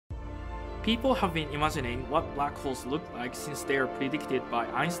People have been imagining what black holes look like since they are predicted by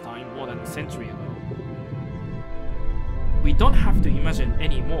Einstein more than a century ago. We don't have to imagine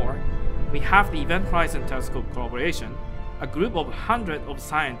anymore. We have the Event Horizon Telescope collaboration, a group of hundreds of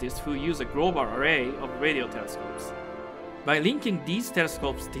scientists who use a global array of radio telescopes. By linking these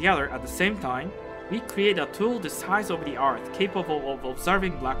telescopes together at the same time, we create a tool the size of the Earth capable of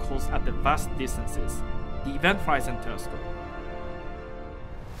observing black holes at the vast distances, the Event Horizon Telescope.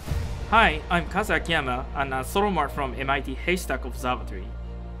 Hi, I'm Kazu Akiyama, an astronomer from MIT Haystack Observatory,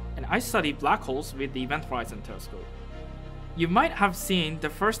 and I study black holes with the Event Horizon Telescope. You might have seen the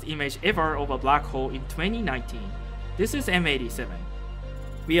first image ever of a black hole in 2019. This is M87.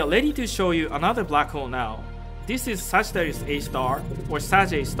 We are ready to show you another black hole now. This is Sagittarius A star, or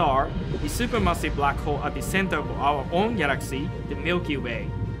sadge-ay-star, the supermassive black hole at the center of our own galaxy, the Milky Way.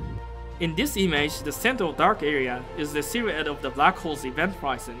 In this image, the central dark area is the silhouette of the black hole's event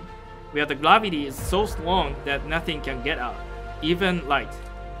horizon, where the gravity is so strong that nothing can get out, even light.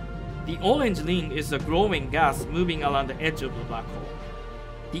 The orange ring is the glowing gas moving around the edge of the black hole.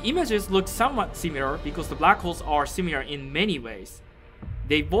 The images look somewhat similar because the black holes are similar in many ways.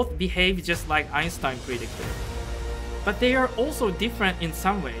 They both behave just like Einstein predicted. But they are also different in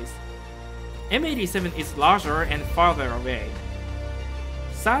some ways. M87 is larger and farther away.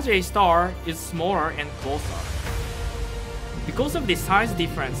 Sadge-ay-star is smaller and closer. Because of the size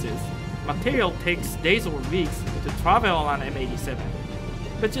differences, material takes days or weeks to travel around M87,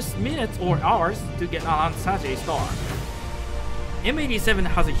 but just minutes or hours to get around Sadge-ay-star. M87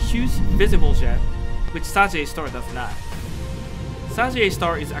 has a huge visible jet, which Sadge-ay-star does not.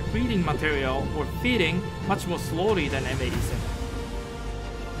 Sadge-ay-star is accreting material or feeding much more slowly than M87.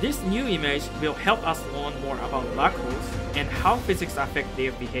 This new image will help us learn more about black holes and how physics affect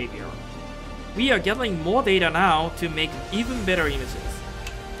their behavior. We are gathering more data now to make even better images.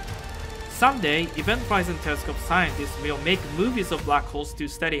 Someday, Event Horizon Telescope scientists will make movies of black holes to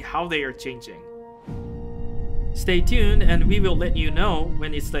study how they are changing. Stay tuned and we will let you know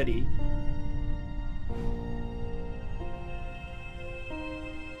when it's ready.